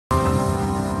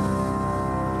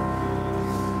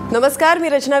नमस्कार, मी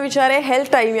रचना विचारे.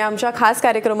 Health time या आमच्या खास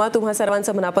कार्यक्रमात तुम्हा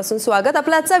सर्वांचं मनापासून स्वागत.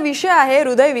 आपला आजचा विषय आहे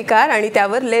हृदयविकार आणि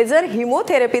त्यावर लेझर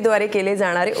हिमोथेरपीद्वारे केले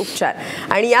जाणारे उपचार.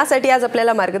 आणि यासाठी आज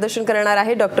आपल्याला मार्गदर्शन करणार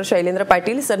आहे डॉक्टर शैलेंद्र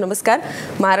पाटील. सर नमस्कार.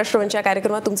 महाराष्ट्र वनच्या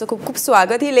कार्यक्रमात तुमचं खूप खूप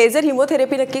स्वागत. ही लेझर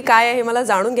हिमोथेरपी नक्की काय आहे हे मला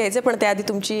जाणून घ्यायचे, पण त्याआधी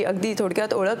तुमची अगदी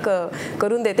थोडक्यात ओळख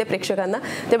करून देते प्रेक्षकांना.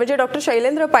 ते म्हणजे डॉक्टर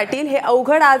शैलेंद्र पाटील हे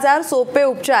अवघड आजार सोपे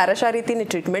उपचार अशा रीतीने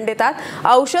ट्रीटमेंट देतात.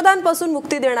 औषधांपासून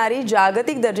मुक्ती देणारी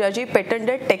जागतिक दर्जाची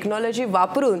पेटंटेड टेक्नॉलॉजी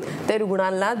वापरून ते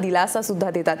रुग्णांना दिलासा सुद्धा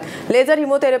देतात. लेझर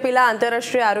हिमोथेरपीला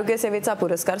आंतरराष्ट्रीय आरोग्य सेवेचा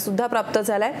पुरस्कार सुद्धा प्राप्त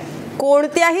झालाय.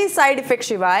 कोणत्याही साईड इफेक्ट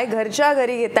शिवाय घरच्या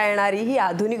घरी घेता येणारी ही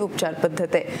आधुनिक उपचार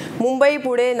पद्धत आहे. मुंबई,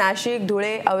 पुणे, नाशिक,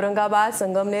 धुळे, औरंगाबाद,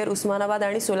 संगमनेर, उस्मानाबाद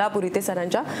आणि सोलापूर इथे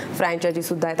सरांच्या फ्रँचायझी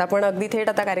सुद्धा आहेत. आपण अगदी थेट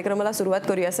आता कार्यक्रमाला सुरुवात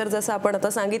करूया. सर, जसं आपण आता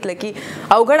सांगितलं की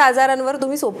अवघड आजारांवर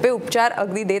तुम्ही सोपे उपचार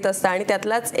अगदी देत असता आणि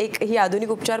त्यातलाच एक ही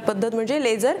आधुनिक उपचार पद्धत म्हणजे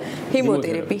लेझर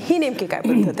हिमोथेरपी. ही नेमकी काय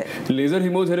पद्धत आहे? लेझर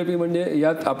हिमोथेरपी म्हणजे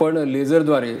यात आपण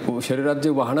लेझरद्वारे शरीरात जे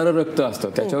वाहणारं रक्त असतं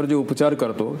त्याच्यावर जे उपचार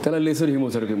करतो त्याला लेझर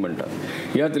हिमोथेरपी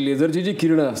म्हणतात. यात लेझरची जी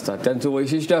किरणं असतात त्यांचं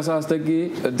वैशिष्ट्य असं असतं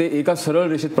की ते एका सरळ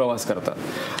रेषेत प्रवास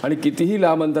करतात आणि कितीही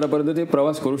लांब अंतरापर्यंत ते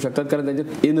प्रवास करू शकतात, कारण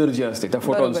त्यांच्यात एनर्जी असते त्या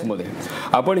फोटॉन्समध्ये.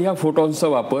 आपण ह्या फोटॉन्सचा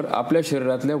वापर आपल्या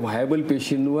शरीरातल्या व्हायबल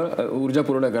पेशींवर ऊर्जा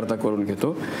पुरवण्याकरता करून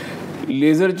घेतो.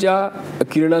 लेझरची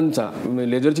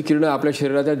किरणं आपल्या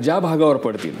शरीराच्या ज्या भागावर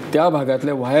पडतील त्या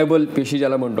भागातल्या व्हायबल पेशी,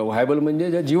 ज्याला म्हणतो व्हायबल म्हणजे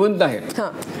ज्या जिवंत आहेत,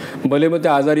 भले मग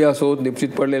त्या आजारी असोत, निपचित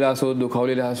पडलेल्या असोत,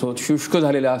 दुखावलेल्या असोत, शुष्क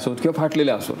झालेल्या असोत किंवा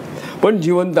फाटलेल्या असोत, पण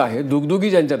जिवंत आहे, दुगदुगी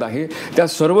ज्यांच्यात आहे, त्या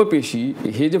सर्व पेशी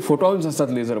हे जे फोटॉन्स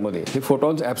असतात लेझरमध्ये हे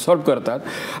फोटॉन्स ॲब्सॉर्ब करतात.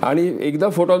 आणि एकदा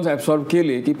फोटॉन्स ॲब्सॉर्ब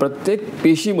केले की प्रत्येक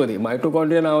पेशीमध्ये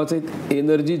मायटोकॉन्ड्रिया नावाचा एक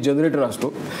एनर्जी जनरेटर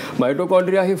असतो.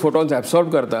 मायटोकॉन्ड्रिया हे फोटॉन्स ॲब्सॉर्ब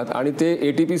करतात आणि ते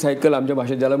ATP सायकल आमच्या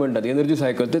भाषेत ज्याला म्हणतात एनर्जी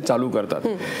सायकल ते चालू करतात.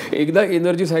 एकदा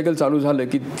एनर्जी सायकल चालू झालं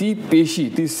की ती पेशी,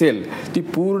 ती सेल, ती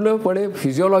पूर्णपणे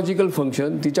फिजिओलॉजिकल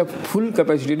फंक्शन तिच्या फुल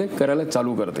कॅपॅसिटीने करायला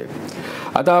चालू करते.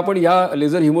 आता आपण या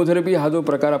लेझर हिमोथेरपी हा जो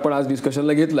प्रकार आपण आज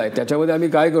डिस्कशनला घेतला आहे त्याच्यामध्ये आम्ही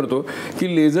काय करतो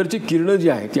की लेझरची किरणं जी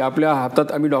आहे ती आपल्या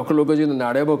हातात, आम्ही डॉक्टर लोक जे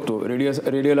नाड्या बघतो,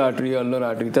 रेडियल आर्टरी, अल्नर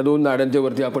आर्टरी, त्या दोन नाड्यांच्या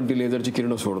वरती आपण ती लेझरची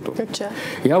किरणं सोडतो.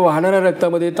 ह्या वाहणाऱ्या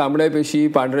रक्तामध्ये तांबड्या पेशी,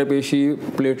 पांढऱ्या पेशी,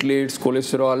 प्लेटलेट्स,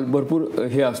 कोलेस्टेरॉल भरपूर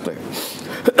हे असतंय.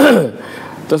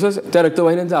 तसंच त्या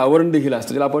रक्तवाहिन्यांचं आवरण देखील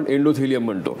असतं, ज्याला आपण एंडोथेलियम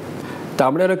म्हणतो.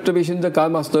 तांबड्या रक्तपेशींचं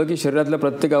काम असतं की शरीरातल्या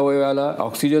प्रत्येक अवयवाला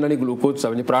ऑक्सिजन आणि ग्लुकोजचा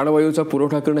म्हणजे प्राणवायूचा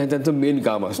पुरवठा करणं हे त्यांचं मेन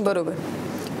काम असतं. बरोबर.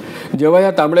 जेव्हा या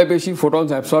तांबड्या पेशी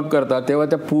फोटॉन्स ॲब्सॉर्ब करतात तेव्हा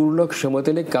त्या पूर्ण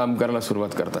क्षमतेने काम करायला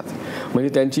सुरुवात करतात.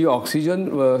 म्हणजे त्यांची ऑक्सिजन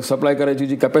सप्लाय करायची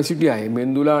जी कॅपॅसिटी आहे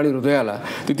मेंदूला आणि हृदयाला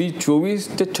ती 24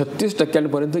 ते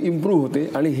 36% इम्प्रूव्ह होते.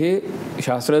 आणि हे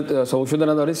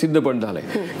संशोधनाद्वारे सिद्ध पण झालं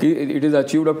आहे की it is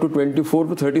achieved up to 24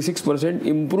 to 36%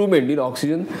 improvement in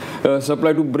oxygen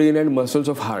supply to brain and muscles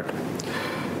of heart.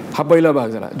 हा पहिला भाग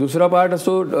झाला. दुसरा पार्ट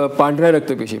असतो पांढऱ्या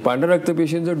रक्तपेशी. पांढऱ्या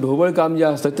रक्तपेशींचं ढोबळ काम जे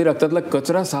असतं ते रक्तातला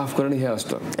कचरा साफ करणे हे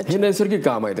असतं. हे नैसर्गिक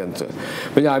काम आहे त्यांचं.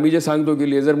 म्हणजे आम्ही जे सांगतो की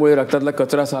लेझरमुळे रक्तातला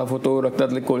कचरा साफ होतो,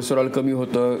 रक्तातले कोलेस्टेरॉल कमी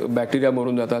होतं, बॅक्टेरिया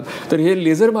मरून जातात, तर हे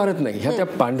लेझर मारत नाही. ह्या त्या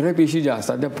पांढऱ्या पेशी ज्या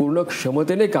असतात त्या पूर्ण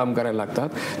क्षमतेने काम करायला लागतात.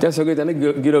 त्या सगळे त्याने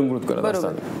गिरंकृत करत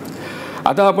असतात.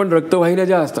 आता आपण रक्तवाहिन्या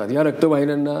ज्या असतात या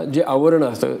रक्तवाहिन्यांना जे आवरण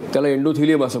असतं त्याला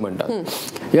एंडोथेलियम असं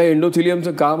म्हणतात. या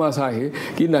एंडोथेलियमचं काम असं आहे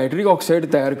की नायट्रिक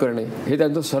ऑक्साईड तयार करणे हे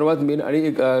त्यांचं सर्वात मेन,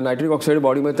 आणि नायट्रिक ऑक्साईड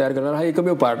बॉडीमध्ये तयार करणारा हा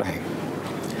एकमेव पार्ट आहे.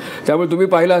 त्यामुळे तुम्ही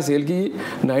पाहिलं असेल की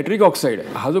नायट्रिक ऑक्साईड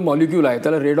हा जो मॉलिक्यूल आहे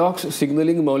त्याला रेडॉक्स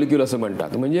सिग्नलिंग मॉलिक्यूल असं म्हणतात.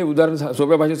 म्हणजे उदाहरण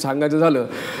सोप्या भाषेत सांगायचं झालं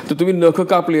तर तुम्ही नख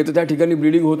कापले तर त्या ठिकाणी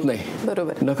ब्लिडिंग होत नाही.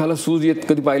 बरोबर. नखाला सूज येत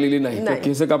कधी पाहिलेली नाही.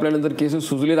 केस कापल्यानंतर केस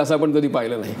सुजलेत असं आपण कधी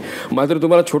पाहिलं नाही. मात्र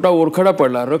तुम्हाला छोटा ओरखडा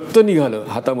पडला, रक्त निघालं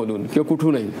हातामधून किंवा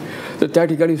कुठूनही, तर त्या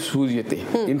ठिकाणी सूज येते,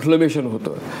 इन्फ्लमेशन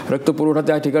होतं, रक्तपुरवठा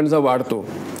त्या ठिकाणचा वाढतो,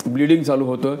 ब्लिडिंग चालू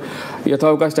होतं,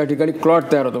 यथावकाश त्या ठिकाणी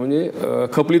क्लॉट तयार होतं, म्हणजे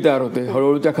खपली तयार होते.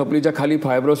 हळूहळू त्या खपलीच्या खाली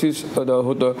फायब्रोसिस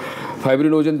होतं,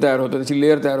 फायब्रिनोजन तयार होतं, त्याची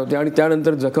लेअर तयार होते आणि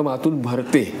त्यानंतर जखम आतून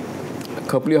भरते.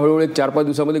 खपली हळूहळू 4-5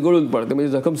 दिवसामध्ये गळून पडते,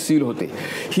 म्हणजे जखम सील होते.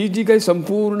 ही जी काही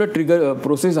संपूर्ण ट्रिगर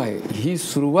प्रोसेस आहे ही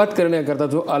सुरुवात करण्याकरता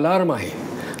जो अलार्म आहे,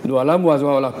 जो अलार्म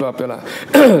वाजवावा लागतो आपल्याला,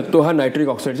 तो हा नायट्रिक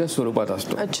ऑक्साईडच्या स्वरूपात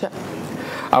असतो. अच्छा.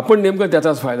 आपण नेमकं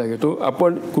त्याचाच फायदा घेतो.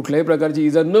 आपण कुठल्याही प्रकारची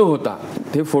इजा न होता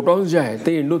ते फोटॉन्स जे आहेत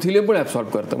ते एंडोथेलियम पण ॲब्सॉर्ब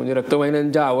करतं. म्हणजे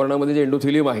रक्तवाहिन्यांच्या आवरणामध्ये जे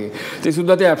एंडोथेलियम आहे ते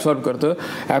सुद्धा ते ॲब्सॉर्ब करतं.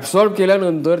 ॲब्सॉर्ब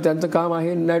केल्यानंतर त्यांचं काम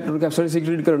आहे नायट्रिक ऑक्साईड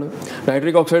सिक्रेट करणं.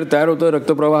 नायट्रिक ऑक्साईड तयार होतं,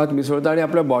 रक्तप्रवाहात मिसळतं आणि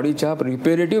आपल्या बॉडीच्या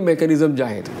रिपेरेटिव्ह मेकॅनिझम ज्या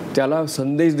आहेत त्याला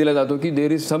संदेश दिला जातो की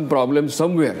there is some problem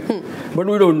somewhere but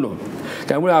we don't know.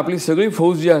 त्यामुळे आपली सगळी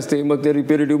फौज जी असते, मग ते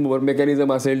रिपेरेटिव्ह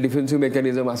मेकॅनिझम असेल, डिफेन्सिव्ह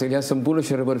मेकॅनिझम असेल, ह्या संपूर्ण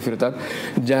शरीरभर फिरतात.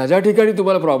 ज्या ज्या ठिकाणी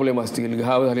तुम्हाला प्रॉब्लेम असतील,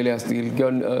 घाव झालेले असतील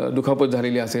किंवा दुखापत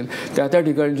झालेली असेल, त्या त्या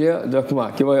ठिकाणच्या जखमा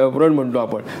किंवा व्रण म्हणतो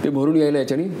आपण, ते भरून यायला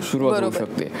याच्याने सुरुवात होऊ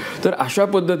शकते. तर अशा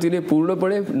पद्धतीने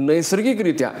पूर्णपणे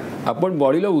नैसर्गिकरित्या आपण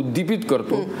बॉडीला उद्दीपित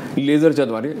करतो लेझरच्या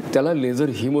द्वारे. त्याला लेझर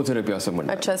हिमोथेरपी असं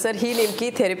म्हणतात. अच्छा सर, ही नेमकी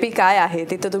थेरपी काय आहे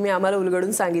ते तर तुम्ही आम्हाला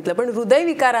उलगडून सांगितलं, पण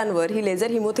हृदयविकारांवर ही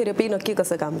लेझर हिमोथेरपी नक्की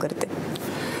कसं काम करते?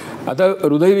 आता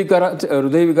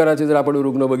हृदयविकाराचे जर आपण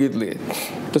रुग्ण बघितले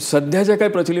तर सध्या ज्या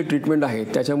काही प्रचलित ट्रीटमेंट आहेत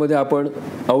त्याच्यामध्ये आपण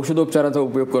औषधोपचाराचा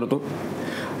उपयोग करतो.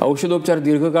 औषधोपचार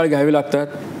दीर्घकाळ घ्यावे लागतात.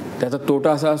 त्याचा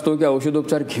तोटा असा असतो की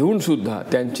औषधोपचार घेऊन सुद्धा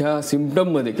त्यांच्या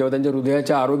सिम्पटममध्ये किंवा त्यांच्या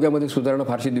हृदयाच्या आरोग्यामध्ये सुधारणा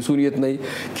फारशी दिसून येत नाही.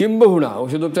 किंबहुना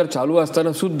औषधोपचार चालू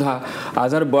असताना सुद्धा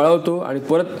आजार बळावतो आणि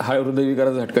परत हा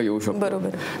हृदयविकाराचा झटका येऊ शकतो.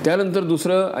 त्यानंतर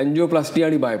दुसरं अँजिओप्लास्टी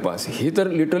आणि बायपास, हे तर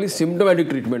लिटरली सिम्पटमॅटिक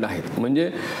ट्रीटमेंट आहेत. म्हणजे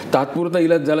तात्पुरता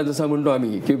इलाज झाला जसा म्हणतो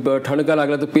आम्ही की ठणका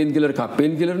लागला तर पेन किलर खा.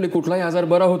 पेन किलरने कुठलाही आजार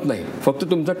बरा होत नाही, फक्त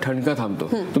तुमचा ठणका थांबतो,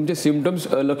 तुमचे सिम्पटम्स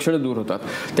लक्षणं दूर होतात.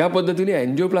 त्या पद्धतीने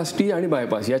अँजिओप्लास्टी आणि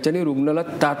बायपास याच्याने रुग्णाला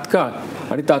तात्काळ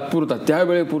आणि तात्पुरता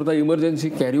त्यावेळेपुरता इमर्जन्सी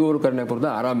कॅरी ओव्हर करण्यापुरता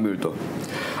आराम मिळतो.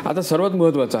 आता सर्वात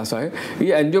महत्त्वाचं असं आहे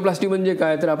की अँजिओप्लास्टी म्हणजे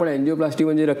काय, तर आपण अँजिओप्लास्टी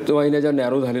म्हणजे रक्तवाहिन्या ज्या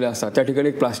नॅरो झालेल्या असतात त्या ठिकाणी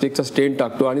एक प्लास्टिकचा स्टेंट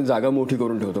टाकतो आणि जागा मोठी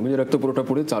करून ठेवतो, म्हणजे रक्तपुरवठा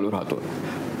पुढे चालू राहतो.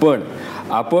 पण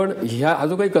आपण हा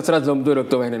जो काही कचरा जमतोय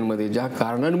रक्तवाहिन्यांमध्ये, ज्या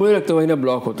कारणांमुळे रक्तवाहिन्या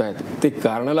ब्लॉक होत आहेत, ते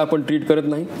कारणाला आपण ट्रीट करत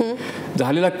नाही.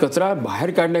 झालेला कचरा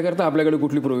बाहेर काढण्याकरता आपल्याकडे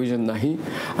कुठली प्रोव्हिजन नाही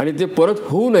आणि ते परत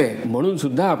होऊ नये म्हणून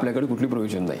सुद्धा आपल्याकडे कुठली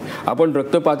प्रोव्हिजन नाही. आपण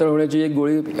रक्त पातळ होण्याची एक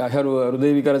गोळी अशा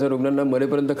हृदयविकाराच्या रुग्णांना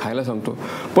मरेपर्यंत खायला सांगतो,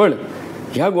 पण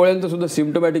ह्या गोळ्यांचा सुद्धा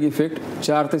सिम्पटमॅटिक इफेक्ट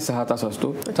 4 ते 6 तास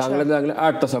असतो. चांगल्या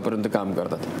 8 तासापर्यंत काम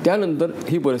करतात. त्यानंतर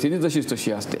ही परिस्थिती जशीच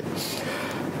तशी असते.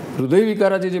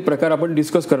 हृदयविकाराचे जे प्रकार आपण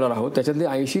डिस्कस करणार आहोत त्याच्यातले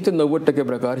 80 ते 90%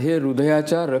 प्रकार हे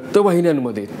हृदयाच्या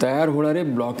रक्तवाहिन्यांमध्ये तयार होणारे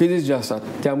ब्लॉकेजेस जे असतात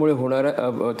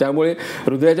त्यामुळे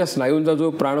हृदयाच्या स्नायूंचा जो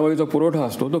प्राणवायूचा पुरवठा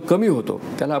असतो तो कमी होतो.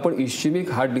 त्याला आपण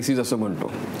इस्केमिक हार्ट डिसीज असं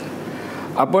म्हणतो.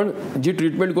 आपण जी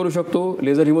ट्रीटमेंट करू शकतो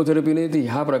लेझर हिमोथेरपीने, ती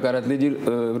ह्या प्रकारातले जी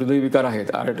हृदयविकार आहेत,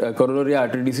 करोनरी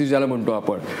आर्टरी डिसीज ज्याला म्हणतो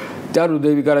आपण, त्या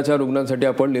हृदयविकाराच्या रुग्णांसाठी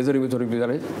आपण लेझर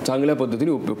हिमोथेरपीद्वारे चांगल्या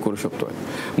पद्धतीने उपयोग करू शकतो.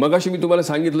 मगाशी मी तुम्हाला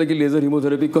सांगितलं की लेझर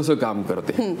हिमोथेरपी कसं काम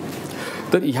करते.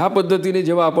 तर ह्या पद्धतीने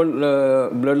जेव्हा आपण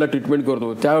ब्लडला ट्रीटमेंट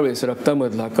करतो त्यावेळेस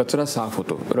रक्तामधला कचरा साफ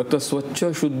होतो, रक्त स्वच्छ,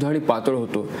 शुद्ध आणि पातळ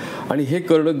होतो. आणि हे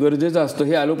करणं गरजेचं असतं,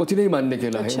 हे ॲलोपॅथीनेही मान्य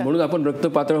केलं आहे. म्हणून आपण रक्त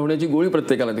पातळ होण्याची गोळी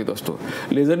प्रत्येकाला देत असतो.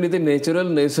 लेझरने ते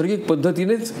नैसर्गिक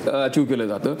पद्धतीनेच अचीव केलं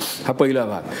जातं. हा पहिला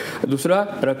भाग. दुसरा,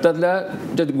 रक्तातल्या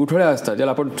ज्या गुठळ्या असतात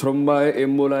ज्याला आपण थ्रोम्बाय,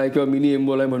 एम्बोलाय किंवा मिनी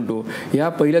एम्बोलाय म्हणतो, ह्या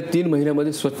पहिल्या 3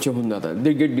 महिन्यामध्ये स्वच्छ होऊन जातात.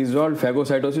 दे गेट डिझॉल्व्ड,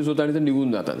 फॅगोसायटोसिस होतं आणि ते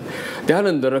निघून जातात.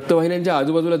 त्यानंतर रक्तवाहिन्यांच्या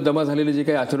आजूबाजूला जमा झालेले जे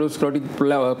काही अथेरोस्क्लेरोटिक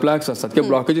प्लॅक्स असतात किंवा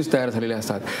ब्लॉकेजेस तयार झालेले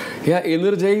असतात, ह्या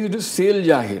एनर्जाइज्ड सेल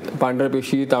ज्या आहेत, पांढऱ्या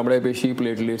पेशी, तांबड्या पेशी,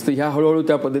 प्लेटलेट्स, तर ह्या हळूहळू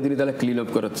त्या पद्धतीने त्याला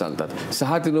क्लीनअप करत चालतात.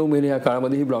 6 ते 9 महिने या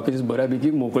काळामध्ये ही ब्लॉकेजेस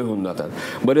बऱ्यापैकी मोकळे होऊन जातात.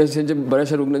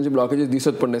 बऱ्याचशा रुग्णांचे ब्लॉकेजेस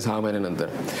दिसत पण नाही 6 महिन्यानंतर.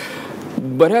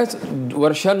 बऱ्याच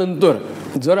वर्षानंतर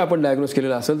जर आपण डायग्नोज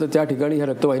केलेलं असेल तर त्या ठिकाणी ह्या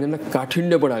रक्तवाहिन्यांना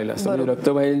काठिण्य पण आलेलं असतं. म्हणजे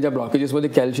रक्तवाहिन्यांच्या ब्लॉकेजेसमध्ये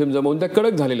कॅल्शियम जमवून त्या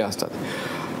कडक झालेल्या असतात.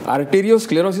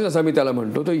 आर्टेरिओस्क्लेरोसिस असा मी त्याला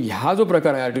म्हणतो. तर ह्या जो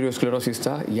प्रकार आहे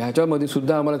आर्टेरिओस्क्लेरोसिसचा, ह्याच्यामध्ये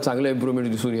सुद्धा आम्हाला चांगल्या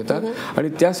इम्प्रूव्हमेंट दिसून येतात आणि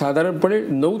त्या साधारणपणे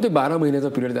 9 ते 12 महिन्याचा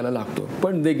पिरियड त्याला लागतो,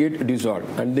 पण they get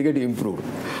डिझॉल्व्ड and they get improved.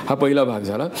 हा पहिला भाग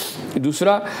झाला.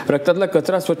 दुसरा, रक्तातला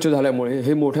कचरा स्वच्छ झाल्यामुळे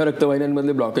हे मोठ्या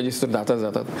रक्तवाहिन्यांमधले ब्लॉकेजेस तर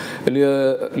जातात.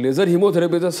 लेझर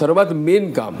हिमोथेरपीचं सर्वात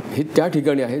मेन काम हे त्या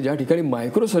ठिकाणी आहे ज्या ठिकाणी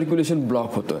मायक्रो सर्क्युलेशन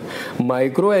ब्लॉक होतं.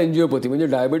 मायक्रो अँजिओपॅथी म्हणजे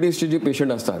डायबिटीसचे जे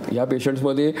पेशंट असतात, या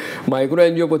पेशंट्समध्ये मायक्रो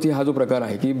अँजिओपॅथी हा जो प्रकार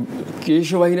आहे की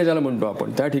केशवाहिन्या ज्याला म्हणतो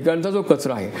आपण, त्या ठिकाणचा जो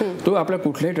कचरा आहे तो आपल्या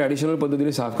कुठल्याही ट्रॅडिशनल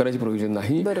पद्धतीने साफ करायची प्रोव्हिजन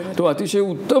नाही. तो अतिशय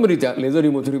उत्तमरित्या लेझर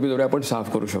हिमोथेरपीद्वारे आपण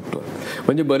साफ करू शकतो.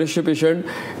 म्हणजे बरेचसे पेशंट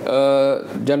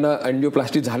ज्यांना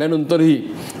अँजिओप्लास्टी झाल्यानंतरही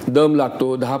दम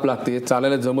लागतो, धाप लागते,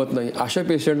 चालायला जमत नाही, अशा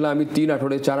पेशंटला आम्ही 3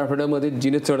 आठवडे 4 आठवड्यामध्ये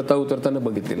जिने चढता उतरताना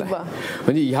बघितलेलं आहे.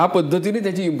 म्हणजे ह्या पद्धतीने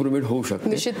त्याची इम्प्रूव्हमेंट होऊ शकते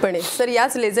निश्चितपणे. सर,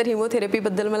 याच लेझर हिमोथेरपी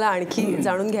बद्दल मला आणखी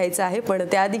जाणून घ्यायचं आहे, पण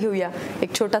त्याआधी घेऊया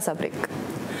एक छोटासा ब्रेक.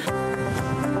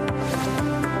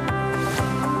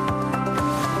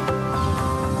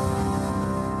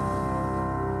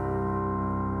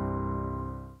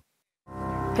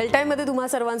 हेल्थ टाईममध्ये तुम्हा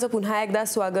सर्वांचं पुन्हा एकदा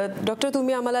स्वागत. डॉक्टर,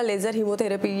 तुम्ही आम्हाला लेझर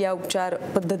हिमोथेरपी या उपचार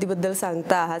पद्धतीबद्दल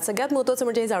सांगता आहात. सगळ्यात महत्त्वाचं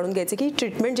म्हणजे हे जाणून घ्यायचं की ही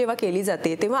ट्रीटमेंट जेव्हा केली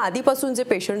जाते तेव्हा आधीपासून जे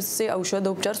पेशंट्सचे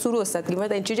औषधोपचार सुरू असतात किंवा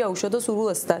त्यांची जी औषधं सुरू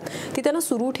असतात ती त्यांना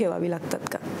सुरू ठेवावी लागतात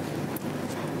का?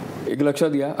 एक लक्षात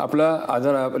घ्या, आपला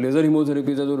आजार लेझर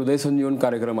हिमोथेरपीचा जो हृदय संजीवन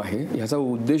कार्यक्रम आहे ह्याचा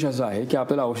उद्देश असा आहे की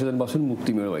आपल्याला औषधांपासून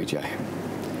मुक्ती मिळवायची आहे.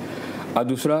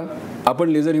 दुसरा, आपण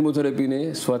लेझर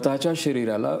हिमोथेरपीने स्वतःच्या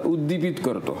शरीराला उद्दीपित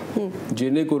करतो,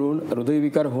 जेणेकरून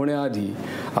हृदयविकार होण्याआधी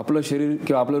आपलं शरीर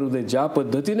किंवा आपलं हृदय ज्या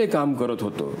पद्धतीने काम करत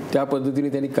होतं त्या पद्धतीने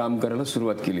त्यांनी काम करायला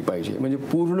सुरुवात केली पाहिजे. म्हणजे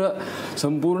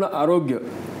संपूर्ण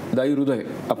आरोग्यदायी हृदय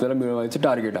आपल्याला मिळवायचं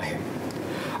टार्गेट आहे.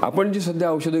 आपण जी सध्या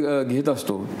औषधं घेत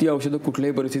असतो ती औषधं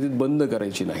कुठल्याही परिस्थितीत बंद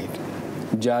करायची नाहीत.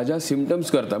 ज्या ज्या सिम्पटम्स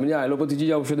करता, म्हणजे ॲलोपॅथीची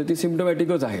जी औषधं ती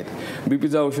सिम्पटमॅटिकच आहेत.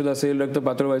 बीपीचं औषध असेल, रक्त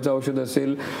पातळ व्हायचं औषध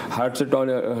असेल,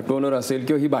 हार्टचं टोनर असेल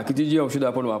किंवा ही बाकीची जी औषधं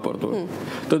आपण वापरतो,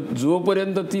 तर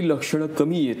जोपर्यंत ती लक्षणं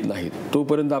कमी येत नाहीत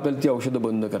तोपर्यंत आपल्याला ती औषधं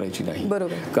बंद करायची नाही.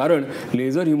 कारण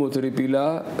लेझर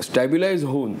हिमोथेरपीला स्टॅबिलाइज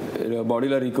होऊन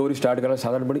बॉडीला रिकव्हरी स्टार्ट करायला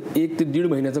साधारणपणे 1 ते 1.5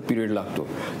 महिन्याचा पिरियड लागतो.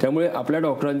 त्यामुळे आपल्या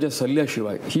डॉक्टरांच्या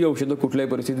सल्ल्याशिवाय ही औषधं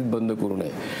कुठल्याही परिस्थितीत बंद करू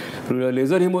नये.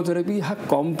 लेझर हिमोथेरपी हा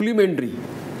कॉम्प्लिमेंटरी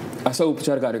असा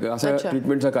उपचार कार्यक्रम, असा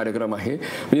ट्रीटमेंटचा कार्यक्रम आहे.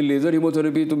 म्हणजे लेझर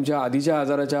हिमोथेरपी तुमच्या आधीच्या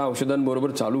आजाराच्या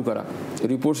औषधांबरोबर चालू करा,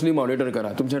 रिपोर्ट्सनी मॉनिटर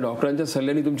करा, तुमच्या डॉक्टरांच्या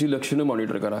सल्ल्याने तुमची लक्षणं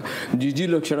मॉनिटर करा.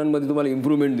 जी लक्षणांमध्ये तुम्हाला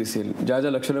इम्प्रूव्हमेंट दिसेल, ज्या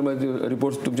लक्षणांमध्ये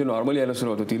रिपोर्ट्स तुमचे नॉर्मली यायला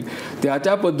सुरुवात होतील,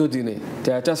 त्या पद्धतीने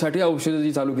त्याच्यासाठी औषधं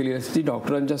जी चालू केली असते ती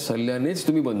डॉक्टरांच्या सल्ल्यानेच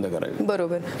तुम्ही बंद करावी.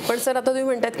 बरोबर. पण सर, आता तुम्ही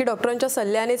म्हणतात की डॉक्टरांच्या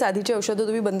सल्ल्यानेच आधीची औषधं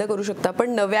तुम्ही बंद करू शकता,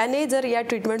 पण नव्याने जर या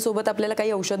ट्रीटमेंट सोबत आपल्याला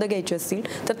काही औषधं घ्यायची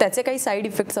असतील तर त्याचे काही साईड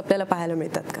इफेक्ट्स आपल्याला पाहायला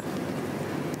मिळतात का?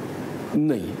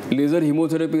 नाही, लेझर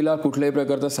हिमोथेरपीला कुठल्याही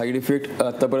प्रकारचा साईड इफेक्ट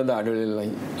आतापर्यंत आढळलेला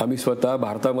नाही. आम्ही स्वतः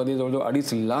भारतामध्ये जवळजवळ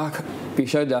 2.5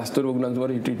 लाखपेक्षा जास्त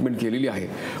रुग्णांवर ही ट्रीटमेंट केलेली आहे.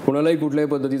 कोणालाही कुठल्याही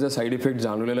पद्धतीचा साईड इफेक्ट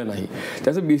जाणवलेला नाही.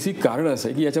 त्याचं बेसिक कारण असं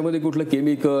आहे की याच्यामध्ये कुठलं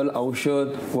केमिकल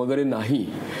औषध वगैरे नाही.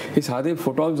 हे साधे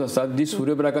फोटॉन्स असतात, जी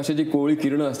सूर्यप्रकाशाची कोवळी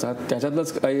किरणं असतात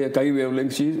त्याच्यातच काही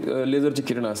वेव्हलेंग्थची लेझरची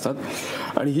किरणं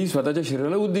असतात आणि ही स्वतःच्या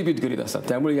शरीराला उद्दीपित करीत असतात.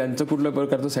 त्यामुळे यांचं कुठल्या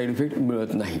प्रकारचं साईड इफेक्ट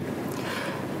मिळत नाही.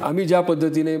 आम्ही ज्या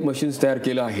पद्धतीने मशीन्स तयार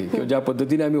केलं आहे किंवा ज्या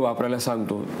पद्धतीने आम्ही वापरायला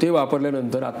सांगतो ते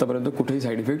वापरल्यानंतर आतापर्यंत कुठेही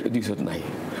साईड इफेक्ट दिसत नाही.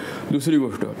 दुसरी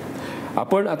गोष्ट,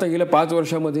 आपण आता गेल्या 5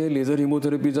 वर्षामध्ये लेझर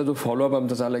हिमोथेरपीचा जो फॉलोअप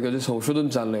आमचा चालला आहे किंवा जे संशोधन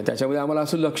चाललं आहे त्याच्यामध्ये आम्हाला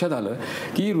असं लक्षात आलं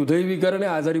की हृदयविकाराने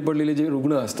आजारी पडलेले जे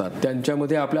रुग्ण असतात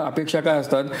त्यांच्यामध्ये आपल्या अपेक्षा काय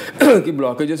असतात की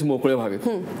ब्लॉकेजेस मोकळे व्हावेत,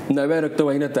 नव्या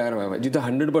रक्तवाहिन्या तयार व्हाव्या. जिथे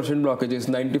 100% ब्लॉकेजेस,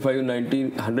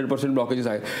 95-90-100% ब्लॉकेजेस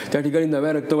आहेत त्या ठिकाणी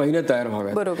नव्या रक्तवाहिन्या तयार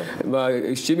व्हाव्यात.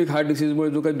 इस्चेमिक हार्ट डिसीजमुळे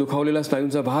जो काही दुखावलेला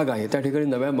स्नायूंचा भाग आहे त्या ठिकाणी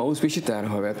नव्या मांसपेशी तयार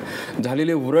व्हाव्यात,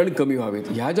 झालेले व्रण कमी व्हावेत.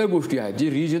 ह्या ज्या गोष्टी आहेत, जी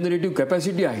रिजनरेटिव्ह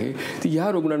कॅपॅसिटी आहे ती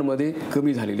ह्या रुग्णांमध्ये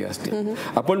कमी झालेली असते.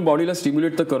 आपण बॉडीला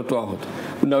स्टिम्युलेट तर करतो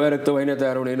आहोत, नव्या रक्तवाहिन्या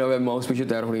तयार होणे, नव्या मांसपेशी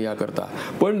तयार होणे याकरता.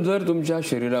 पण जर तुमच्या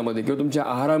शरीरामध्ये किंवा तुमच्या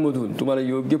आहारामधून तुम्हाला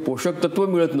योग्य पोषक तत्व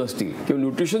मिळत नसतील किंवा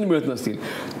न्यूट्रिशन मिळत नसतील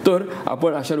तर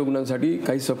आपण अशा रुग्णांसाठी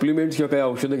काही सप्लिमेंट्स किंवा काही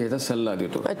औषधं घ्यायचा सल्ला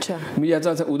देतो. मी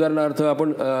याचा उदाहरणार्थ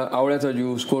आपण आवळ्याचा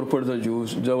ज्यूस, कोरफडचा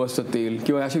ज्यूस, जवसचं तेल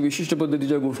किंवा अशा विशिष्ट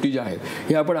पद्धतीच्या गोष्टी ज्या आहेत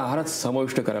हे आपण आहारात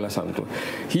समाविष्ट करायला सांगतो.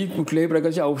 ही कुठल्याही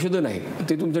प्रकारची औषधं नाही,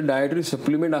 ते तुमचं डायटरी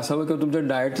सप्लिमेंट असावं किंवा तुमच्या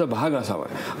डाएटचा भाग असावा.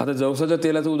 आता जवसाच्या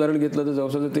तेलाचं उदाहरण घेतलं तर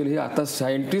जवसाचं तेल हे आता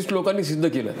सायंटिस्ट लोकांनी सिद्ध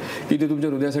केलं की ते तुमच्या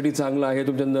हृदयासाठी चांगलं आहे,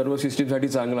 तुमच्या नर्वस सिस्टीमसाठी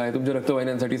चांगलं आहे, तुमच्या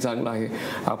रक्तवाहिन्यांसाठी चांगलं आहे.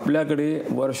 आपल्याकडे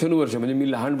वर्षानुवर्ष, म्हणजे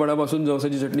मी लहानपणापासून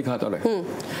जवसाची चटणी खात आलोय,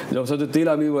 जवसाचं तेल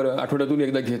आम्ही आठवड्यातून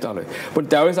एकदा घेत आलोय. पण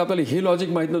त्यावेळेस आपल्याला हे लॉजिक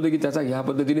माहित नव्हतं की त्याचा ह्या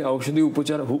पद्धतीने औषधी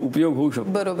उपयोग होऊ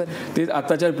शकतो. बरोबर. ते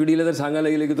आताच्या पिढीला जर सांगायला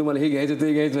गेलं की तुम्हाला हे घ्यायचं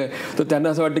ते घ्यायचं आहे तर त्यांना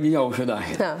असं वाटतं की ही औषधं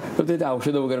आहेत, तर ते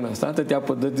औषधं वगैरे नसतात. तर त्या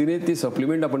पद्धतीने ती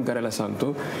सप्लिमेंट आपण करायला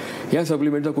सांगतो. या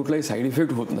सप्लिमेंटचा कुठलाही साईड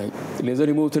इफेक्ट होत नाही. लेझर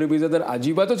हिमोथेरपीचा तर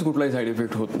अजिबातच कुठलाही साईड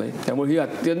इफेक्ट होत नाही. त्यामुळे ही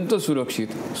अत्यंत सुरक्षित,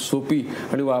 सोपी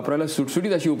आणि वापरायला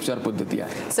सुटसुटीत अशी उपचार पद्धती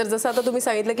आहे. सर, जसं आता तुम्ही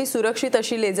सांगितलं की सुरक्षित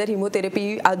अशी लेझर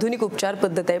हिमोथेरपी आधुनिक उपचार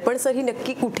पद्धत आहे, पण सर ही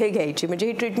नक्की कुठे घ्यायची, म्हणजे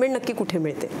ही ट्रीटमेंट नक्की कुठे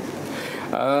मिळते?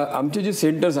 आमचे जे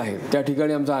सेंटर्स आहेत त्या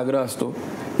ठिकाणी आमचा आग्रह असतो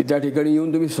की त्या ठिकाणी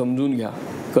येऊन तुम्ही समजून घ्या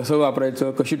कसं वापरायचं,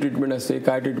 कशी ट्रीटमेंट असते,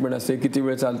 काय ट्रीटमेंट असते, किती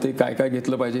वेळ चालते, काय काय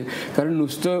घेतलं पाहिजे. कारण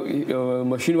नुसतं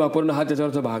मशीन वापरणं हा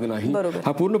त्याच्यावरचा भाग नाही,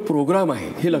 हा पूर्ण प्रोग्राम आहे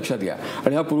हे लक्षात घ्या.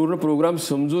 आणि हा पूर्ण प्रोग्राम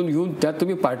समजून घेऊन त्यात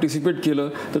तुम्ही पार्टिसिपेट केलं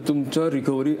तर तुमचं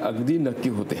रिकव्हरी अगदी नक्की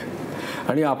होते.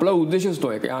 आणि आपला उद्देशच तो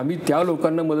आहे की आम्ही त्या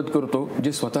लोकांना मदत करतो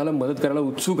जे स्वतःला मदत करायला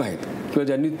उत्सुक आहेत किंवा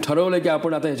ज्यांनी ठरवलं की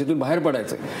आपण आता ह्याच्यातून बाहेर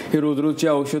पडायचं. हे रोजची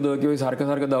औषधं किंवा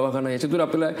सारखं दवाखाना याच्यातून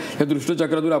आपल्याला या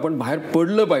दृष्टचक्रातून आपण बाहेर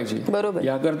पडलं पाहिजे,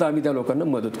 याकरता आम्ही त्या लोकांना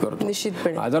मदत करतो.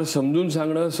 निश्चितपणे आजार समजून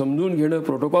सांगणं, समजून घेणं,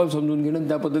 प्रोटोकॉल समजून घेणं,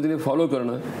 त्या पद्धतीने फॉलो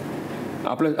करणं.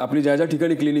 आपली ज्या ज्या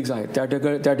ठिकाणी क्लिनिक्स आहेत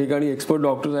त्या ठिकाणी एक्सपर्ट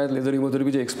डॉक्टर्स आहेत, लेझर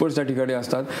हिमोथेरपीचे एक्सपर्ट्स त्या ठिकाणी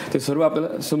असतात, ते सर्व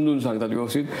आपल्याला समजून सांगतात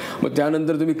व्यवस्थित. मग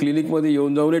त्यानंतर तुम्ही क्लिनिकमध्ये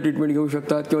येऊन जाऊन ट्रीटमेंट घेऊ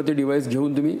शकतात किंवा ते डिव्हाइस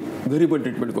घेऊन तुम्ही घरी पण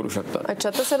ट्रीटमेंट करू शकता. अच्छा,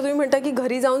 तर सर तुम्ही म्हणता की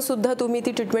घरी जाऊन सुद्धा तुम्ही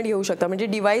ती ट्रीटमेंट घेऊ शकता, म्हणजे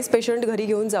डिव्हाइस पेशंट घरी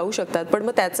घेऊन जाऊ शकतात, पण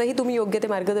मग त्याचंही तुम्ही योग्य ते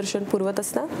मार्गदर्शन पुरवत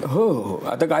असता? हो हो.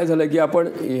 आता काय झालं की आपण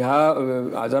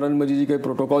ह्या आजारांमध्ये जी काही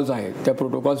प्रोटोकॉल्स आहेत त्या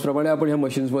प्रोटोकॉल्सप्रमाणे आपण ह्या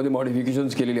मशीन्समध्ये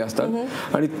मॉडिफिकेशन्स केलेली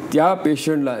असतात आणि त्या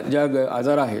पेशंटला, ज्या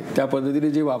आजार आहे त्या पद्धतीने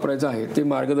जे वापरायचं आहे ते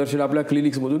मार्गदर्शन आपल्या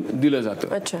क्लिनिक्समधून दिलं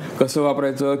जातं. कसं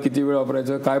वापरायचं, किती वेळ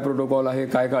वापरायचं, काय प्रोटोकॉल आहे,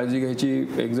 काय काळजी घ्यायची,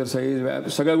 एक्झरसाईज, व्यायाम,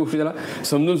 सगळ्या गोष्टी त्याला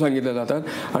समजून सांगितल्या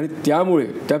जातात आणि त्यामुळे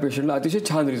त्या पेशंटला अतिशय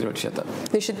छान रिझल्ट्स येतात.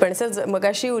 निश्चितपणे सर,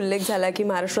 मगाशी उल्लेख झाला की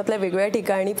महाराष्ट्रातल्या वेगवेगळ्या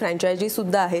ठिकाणी फ्रँचायझी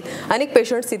सुद्धा आहेत, अनेक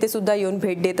पेशंट्स तिथे सुद्धा येऊन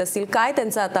भेट देत असतील. काय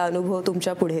त्यांचा आता अनुभव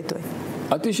तुमच्या पुढे येतोय?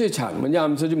 अतिशय छान.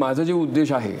 म्हणजे माझा जे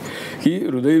उद्देश आहे की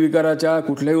हृदयविकाराच्या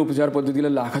कुठल्याही उपचार पद्धतीला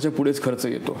लाखाच्या पुढेच खर्च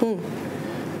येतो.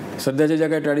 सध्याच्या ज्या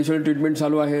काही ट्रॅडिशनल ट्रीटमेंट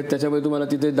चालू आहेत त्याच्यामध्ये तुम्हाला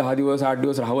तिथे 10 दिवस 8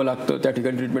 दिवस राहावं लागतं, त्या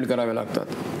ठिकाणी ट्रीटमेंट कराव्या लागतात.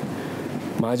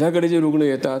 माझ्याकडे जे रुग्ण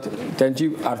येतात त्यांची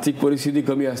आर्थिक परिस्थिती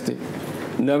कमी असते.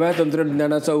 नव्या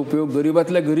तंत्रज्ञानाचा उपयोग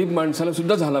गरीबातल्या गरीब माणसाला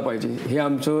सुद्धा झाला पाहिजे, हे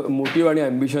आमचं मोटिव्ह आणि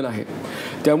ॲम्बिशन आहे.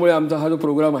 त्यामुळे आमचा हा जो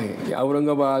प्रोग्राम आहे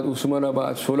औरंगाबाद,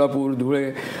 उस्मानाबाद, सोलापूर,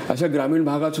 धुळे अशा ग्रामीण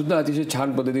भागात सुद्धा अतिशय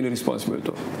छान पद्धतीने रिस्पॉन्स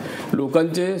मिळतो.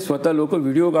 स्वतः लोक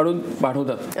व्हिडिओ काढून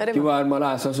पाठवतात किंवा मला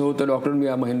असं होतं डॉक्टर, मी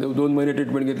 2 महिने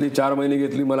ट्रीटमेंट घेतली, 4 महिने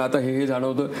घेतली, मला आता हे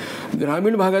जाणवतं.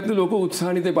 ग्रामीण भागातले लोक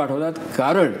उत्साहाने ते पाठवतात,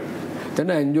 कारण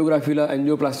त्यांना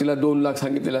अँजिओप्लास्टीला 2 लाख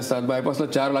सांगितलेले असतात, बायपासला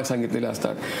 4 लाख सांगितलेले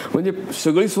असतात. म्हणजे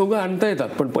सगळी सोंग आणता येतात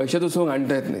पण पैशाचं सोंग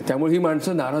आणता येत नाही. त्यामुळे ही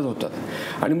माणसं नाराज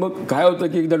होतात आणि मग काय होतं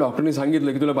की एकदा डॉक्टरने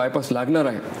सांगितलं की तुला बायपास लागणार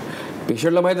आहे,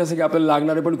 पेशंटला माहीत असं की आपल्याला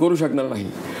लागणार आहे पण करू शकणार नाही,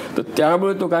 तर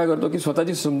त्यामुळे तो काय करतो की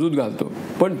स्वतःची समजूत घालतो,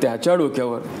 पण त्याच्या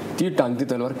डोक्यावर ती टांगती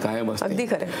तलवार कायम असते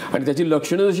आणि त्याची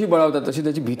लक्षणं जशी बळावतात तशी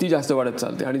त्याची भीती जास्त वाढत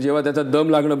चालते. आणि जेव्हा त्याचा दम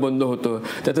लागणं बंद होतं,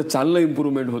 त्याचं चालणं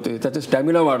इम्प्रूव्हमेंट होते, त्याचा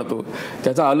स्टॅमिना वाढतो,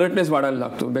 त्याचा अलर्टनेस वाढायला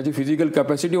लागतो, त्याची फिजिकल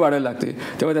कॅपॅसिटी वाढायला लागते,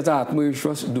 तेव्हा त्याचा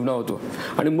आत्मविश्वास दुणावतो.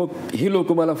 आणि मग ही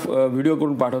लोक मला व्हिडिओ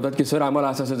करून पाठवतात की सर आम्हाला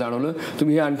असं जाणवलं,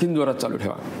 तुम्ही हे आणखीन जोरात चालू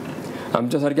ठेवा.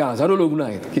 आमच्यासारखे हजारो रुग्ण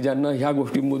आहेत की ज्यांना ह्या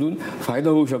गोष्टींमधून फायदा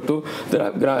होऊ शकतो.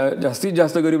 तर जास्तीत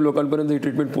जास्त गरीब लोकांपर्यंत ही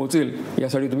ट्रीटमेंट पोहोचेल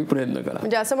यासाठी तुम्ही प्रयत्न करा.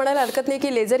 म्हणजे असं म्हणायला हरकत नाही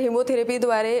की लेझर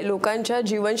हिमोथेरपीद्वारे लोकांच्या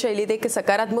जीवनशैलीत एक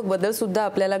सकारात्मक बदल सुद्धा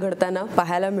आपल्याला घडताना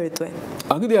पाहायला मिळतोय.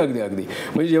 अगदी अगदी अगदी.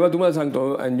 म्हणजे जेव्हा तुम्हाला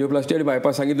सांगतो अँजिओप्लास्टी आणि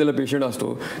बायपास सांगितलेला पेशंट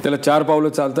असतो, त्याला 4 पावलं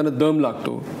चालताना दम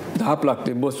लागतो, धाप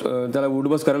लागते, त्याला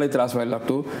उठबस करायलाही त्रास व्हायला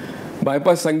लागतो.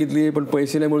 बायपास सांगितली पण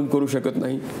पैसे नाही म्हणून करू शकत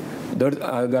नाही,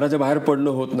 घराच्या बाहेर पडणं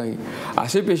होत नाही.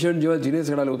 असे पेशंट जेव्हा जिने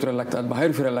चढायला उतरायला लागतात,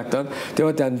 बाहेर फिरायला लागतात,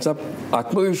 तेव्हा त्यांचा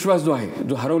आत्मविश्वास जो आहे,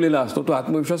 जो हरवलेला असतो, तो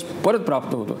आत्मविश्वास परत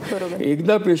प्राप्त होतो.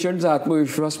 एकदा पेशंटचा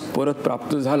आत्मविश्वास परत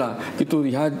प्राप्त झाला की तो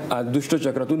ह्या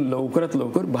दुष्टचक्रातून लवकरात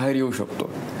लवकर बाहेर येऊ शकतो.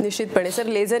 निश्चितपणे सर,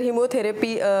 लेझर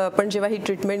हिमोथेरपी आपण जेव्हा ही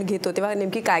ट्रीटमेंट घेतो तेव्हा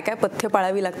नेमकी काय काय पथ्य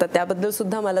पाळावी लागतात त्याबद्दल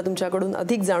सुद्धा मला तुमच्याकडून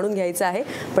अधिक जाणून घ्यायचं आहे.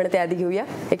 पण त्याआधी घेऊया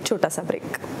एक छोटासा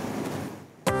ब्रेक.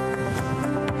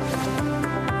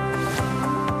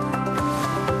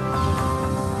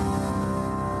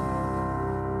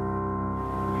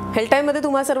 हेल्थ टाईममध्ये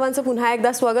तुम्हा सर्वांचं पुन्हा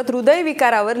एकदा स्वागत.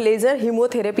 हृदयविकारावर लेझर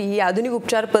हिमोथेरपी ही आधुनिक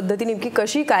उपचार पद्धती नेमकी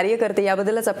कशी कार्य करते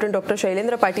याबद्दलच आपण डॉक्टर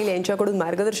शैलेंद्र पाटील यांच्याकडून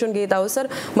मार्गदर्शन घेत आहोत. सर,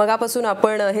 मगापासून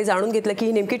आपण हे जाणून घेतलं की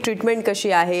ही नेमकी ट्रीटमेंट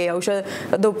कशी आहे,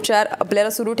 औषधोपचार आपल्याला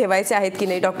सुरू ठेवायचे आहेत की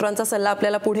नाही, डॉक्टरांचा सल्ला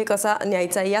आपल्याला पुढे कसा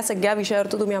न्यायचा आहे, या सगळ्या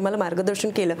विषयावर तुम्ही आम्हाला मार्गदर्शन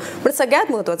केलं. पण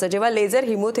सगळ्यात महत्त्वाचं, जेव्हा लेझर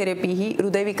हिमोथेरपी ही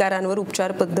हृदयविकारांवर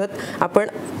उपचार पद्धत आपण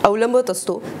अवलंबत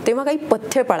असतो तेव्हा काही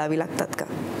पथ्य पाळावी लागतात का?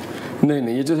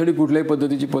 नाही, याच्यासाठी कुठल्याही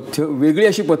पद्धतीची वेगळी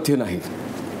अशी पथ्य नाहीत.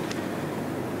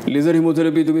 लेझर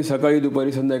हिमोथेरपी तुम्ही सकाळी,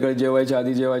 दुपारी, संध्याकाळी, जेवायच्या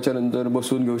आधी, जेवायच्या नंतर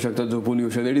बसून घेऊ शकता, झोपून घेऊ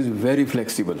शकता. It is very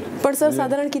flexible. पण सर,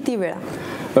 साधारण किती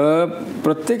वेळा?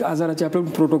 प्रत्येक आजाराचे आपण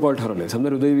प्रोटोकॉल ठरवले. समजा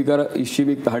हृदयविकार,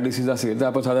 इश्केमिक हार्ट डिसीज असेल तर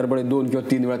आपण साधारणपणे 2 किंवा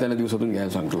 3 वेळा त्याला दिवसातून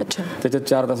घ्यायला सांगतो. त्याच्यात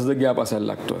 4 तासाचा गॅप असायला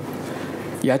लागतो.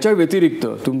 याच्या व्यतिरिक्त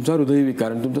तुमचा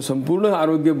हृदयविकार आणि तुमचं संपूर्ण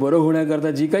आरोग्य बरं होण्याकरता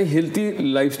जी काही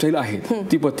हेल्थी लाईफस्टाईल आहेत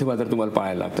ती पथ्य मात्र तुम्हाला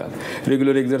पाळायला लागतात.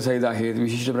 रेग्युलर एक्झरसाईज आहेत,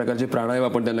 विशिष्ट प्रकारचे प्राणायाम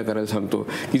आपण त्यांना करायला सांगतो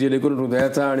की जेणेकरून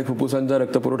हृदयाचा आणि फुफ्फुसांचा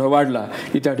रक्तपुरवठा वाढला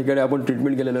की त्या ठिकाणी आपण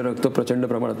ट्रीटमेंट केलेलं रक्त प्रचंड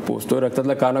प्रमाणात पोहोचतो.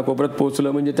 रक्तातला कानाकोपऱ्यात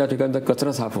पोहोचलं म्हणजे त्या ठिकाणचा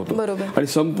कचरा साफ होतो आणि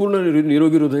संपूर्ण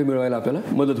निरोगी हृदय मिळवायला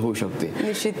आपल्याला मदत होऊ शकते.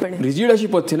 निश्चितपणे रिजिड अशी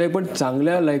पथ्य नाही, पण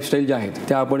चांगल्या लाईफस्टाईल ज्या आहेत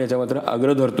त्या आपण याच्या मात्र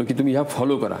आग्रह धरतो की तुम्ही ह्या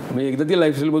फॉलो करा. म्हणजे एकदा ती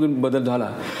लाईफस्टाईलमधून बदल झाला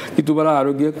की तुम्हाला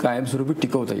आरोग्य कायमस्वरूपी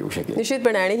टिकवता येऊ शकेल.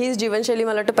 निश्चितपणे. आणि ही जीवनशैली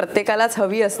मला वाटतं प्रत्येकालाच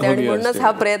हवी असते आणि म्हणूनच हा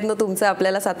प्रयत्न तुमचा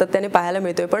आपल्याला सातत्याने पाहायला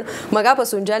मिळतोय. पण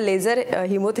मगापासून ज्या लेझर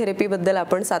हिमोथेरपी बद्दल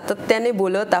आपण सातत्याने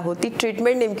बोलत आहोत ती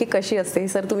ट्रीटमेंट नेमकी कशी असते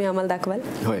सर, तुम्ही आम्हाला दाखवाल?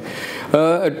 होय,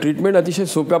 ट्रीटमेंट अतिशय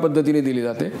सोप्या पद्धतीने दिली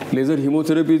जाते. लेझर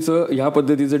हिमोथेरपीचं ह्या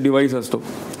पद्धतीचं डिव्हाइस असतो.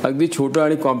 अगदी छोटं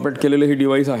आणि कॉम्पॅक्ट केलेलं हे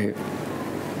डिव्हाइस आहे.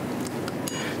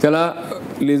 त्याला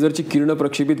लेझरची किरणं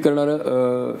प्रक्षेपित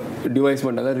करणारं डिव्हाइस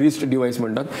म्हणतात, रिस्ट डिव्हाइस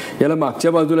म्हणतात. याला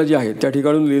मागच्या बाजूला जे आहे त्या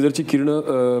ठिकाणून लेझरची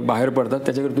किरणं बाहेर पडतात.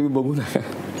 त्याच्याकडे तुम्ही बघू नका.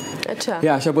 हे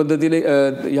अशा पद्धतीने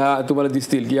ह्या तुम्हाला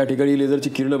दिसतील की या ठिकाणी लेझरची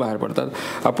किरणं बाहेर पडतात.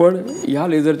 आपण ह्या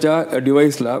लेझरच्या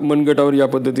डिव्हाइसला मनगटावर या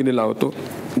पद्धतीने लावतो.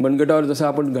 मनगटावर जसं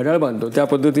आपण घड्याळ बांधतो त्या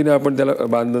पद्धतीने आपण त्याला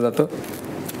बांधलं जातं.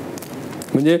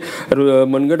 म्हणजे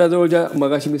मनगटाजवळ ज्या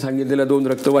मगाशी मी सांगितलेल्या 2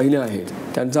 रक्तवाहिन्या आहेत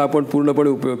त्यांचा आपण पूर्णपणे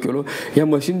उपयोग केलो. या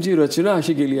मशीनची रचना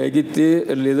अशी केली आहे की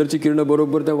ते लेझरची किरणं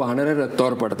बरोबर त्या वाहणाऱ्या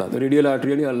रक्तावर पडतात, रेडियल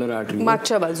आर्टरी आणि अल्नर आर्टरी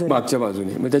मागच्या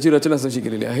बाजूने. मग त्याची रचना तशी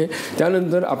केलेली आहे.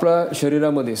 त्यानंतर आपल्या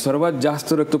शरीरामध्ये सर्वात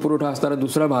जास्त रक्तपुरवठा असणारा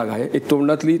दुसरा भाग आहे, एक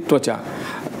तोंडातली त्वचा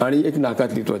आणि एक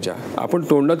नाकातली त्वचा. आपण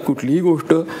तोंडात कुठलीही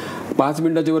गोष्ट 5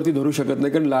 मिनिटाच्या वरती धरू शकत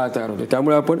नाही कारण लाळ तयार होते.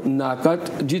 त्यामुळे आपण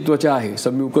नाकात जी त्वचा आहे,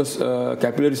 सबम्युकस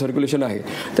कॅपिलरी सर्क्युलेशन आहे,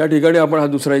 त्या ठिकाणी आपण हा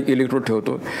दुसरा एक इलेक्ट्रोड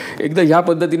ठेवतो. एकदा ह्या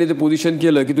पद्धतीने ते पोझिशन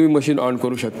केलं की तुम्ही मशीन ऑन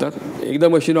करू शकतात. एकदा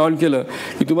मशीन ऑन केलं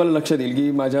की तुम्हाला लक्षात येईल की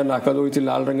माझ्या नाकाजवळची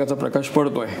लाल रंगाचा प्रकाश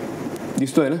पडतोय,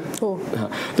 दिसतोय ना. हां,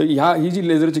 तर ही जी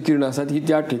लेझरची किरणं असतात ही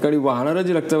त्या ठिकाणी वाहणारं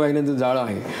जे रक्तवाहिन्यांचं जाळं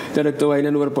आहे त्या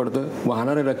रक्तवाहिन्यांवर पडतं.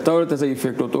 वाहणाऱ्या रक्तावर त्याचा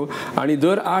इफेक्ट होतो आणि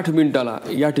दर 8 मिनिटाला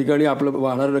या ठिकाणी आपलं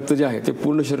वाहणारं रक्त जे आहे ते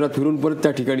पूर्ण शरीरात फिरून परत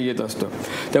त्या ठिकाणी येत असतं.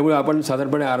 त्यामुळे आपण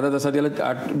साधारणपणे अर्धा तासात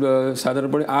याला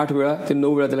साधारणपणे 8 वेळा ते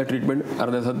 9 वेळा त्याला ट्रीटमेंट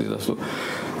अर्ध्या तासात देत असतो.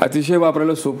 अतिशय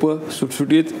वापरायला सोपं,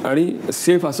 सुटसुटीत आणि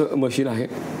सेफ असं मशीन आहे.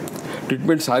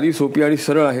 ट्रीटमेंट साधी, सोपी आणि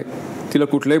सरळ आहे. तिला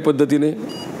कुठल्याही पद्धतीने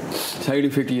साईड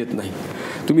इफेक्ट येत नाही.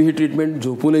 तुम्ही ही ट्रीटमेंट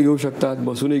झोपूनही घेऊ शकतात,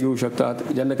 बसूनही घेऊ शकतात.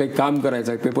 ज्यांना काही काम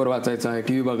करायचं आहे, पेपर वाचायचा आहे,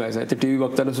 टी व्ही बघायचा आहे, ते टी व्ही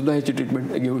बघताना सुद्धा ह्याची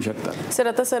ट्रीटमेंट घेऊ शकतात. सर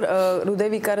आता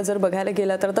हृदयविकार जर बघायला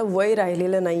गेला तर आता वय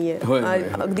राहिलेलं नाहीये.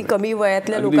 अगदी कमी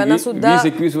वयातल्या लोकांना सुद्धा,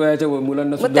 20-21 वयाच्या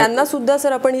मुलांना सुद्धा, त्यांना सुद्धा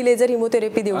सर आपण ही लेझर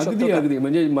हिमोथेरपी देऊ शकतो. अगदी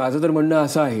म्हणजे माझं तर म्हणणं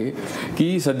असं आहे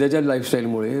की सध्याच्या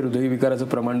लाईफस्टाईलमुळे हृदयविकाराचं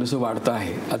प्रमाण जसं वाढतं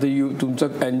आहे. आता तुमचं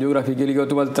अँजिओग्राफी केली किंवा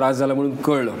तुम्हाला त्रास झाला म्हणून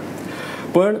कळलं,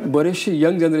 पण बरेचसे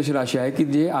यंग जनरेशन असे आहे की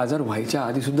जे आजार व्हायच्या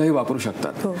आधी सुद्धा हे वापरू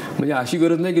शकतात. म्हणजे अशी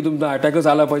गरज नाही की तुमचा अटॅकच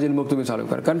आला पाहिजे मग तुम्ही चालू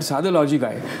करा. कारण साधं लॉजिक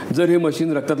आहे, जर हे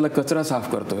मशीन रक्तातला कचरा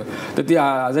साफ करतं तर ते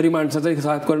आजारी माणसाचाही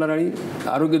साफ करणार आणि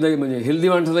आरोग्यदायी म्हणजे हेल्दी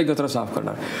माणसाचाही कचरा साफ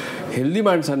करणार. हेल्दी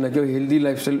माणसांना किंवा हेल्दी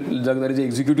लाईफस्टाईल जगणारे जे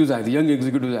एक्झिक्युटिव्ह आहेत, यंग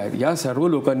एक्झिक्युटिव्ह आहेत, या सर्व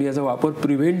लोकांनी याचा वापर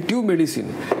प्रिव्हेंटिव्ह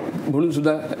मेडिसिन म्हणून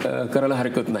सुद्धा करायला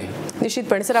हरकत नाही.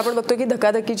 निश्चितपणे सर आपण बघतो की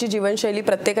धकाधकीची जीवनशैली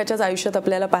प्रत्येकाच्याच आयुष्यात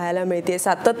आपल्याला पाहायला मिळते.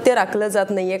 सातत्य राखलं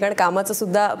जात नाहीये कारण कामाचं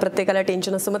सुद्धा प्रत्येकाला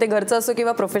टेन्शन असतं, मग ते घरचं असो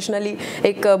किंवा प्रोफेशनली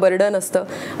एक बर्डन असतं.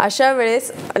 अशा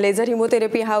वेळेस लेझर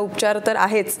हिमोथेरपी हा उपचार तर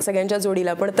आहेच सगळ्यांच्या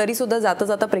जोडीला, पण तरी सुद्धा जाता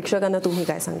जाता प्रेक्षकांना तुम्ही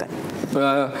काय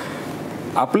सांगाल?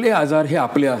 आपले आजार हे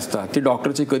आपले असतात, ते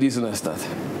डॉक्टरचे कधीच नसतात.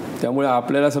 त्यामुळे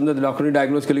आपल्याला समजा डॉक्टरने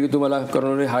डायग्नोज केलं की तुम्हाला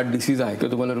करोनरी हार्ट डिसीज आहे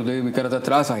किंवा तुम्हाला हृदयविकाराचा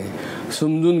त्रास आहे,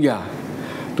 समजून घ्या.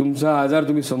 तुमचा आजार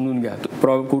तुम्ही समजून घ्या.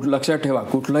 लक्षात ठेवा,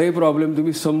 कुठलाही प्रॉब्लेम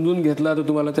तुम्ही समजून घेतला तर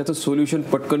तुम्हाला त्याचं सोल्युशन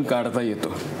पटकन काढता येतं.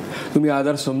 तुम्ही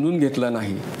आजार समजून घेतला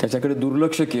नाही, त्याच्याकडे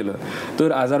दुर्लक्ष केलं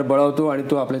तर आजार बळावतो आणि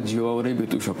तो आपल्या जीवावरही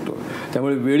बेतू शकतो.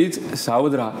 त्यामुळे वेळीच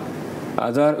सावध राहा.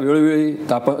 आजार वेळोवेळी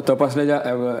तपासण्या ज्या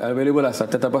अवेलेबल असतात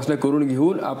त्या तपासण्या करून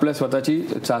घेऊन आपल्या स्वतःची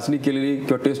चाचणी केलेली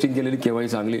किंवा टेस्टिंग केलेली केव्हाही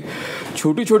चांगली.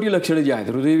 छोटी छोटी लक्षणे जी आहेत,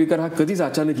 हृदयविकार हा कधीच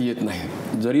अचानक येत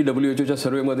नाही. जरी WHO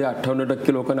सर्वेमध्ये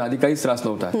 58% लोकांना आधी काहीच त्रास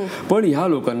नव्हता, पण ह्या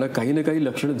लोकांना काही ना काही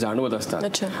लक्षणं जाणवत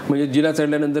असतात. म्हणजे जिना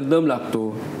चढल्यानंतर दम लागतो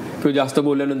किंवा जास्त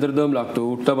बोलल्यानंतर दम लागतो,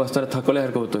 उठता बसताना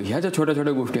थकल्यासारखं होतं. ह्या ज्या छोट्या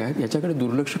छोट्या गोष्टी आहेत याच्याकडे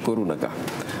दुर्लक्ष करू नका.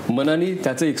 मनाने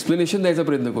त्याचं एक्सप्लेनेशन द्यायचा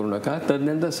प्रयत्न करू नका.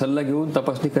 तज्ज्ञांचा सल्ला घेऊन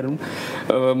तपासणी करून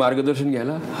मार्गदर्शन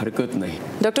घ्यायला हरकत नाही.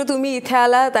 डॉक्टर तुम्ही इथे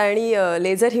आलात आणि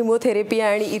लेझर हिमोथेरपी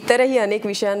आणि इतरही अनेक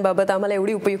विषयांबाबत आम्हाला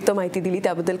एवढी उपयुक्त माहिती दिली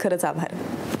त्याबद्दल खरंच आभार.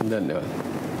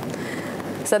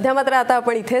 धन्यवाद. सध्या मात्र आता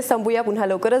आपण इथेच थांबूया. पुन्हा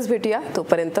लवकरच भेटूया.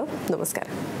 तोपर्यंत नमस्कार.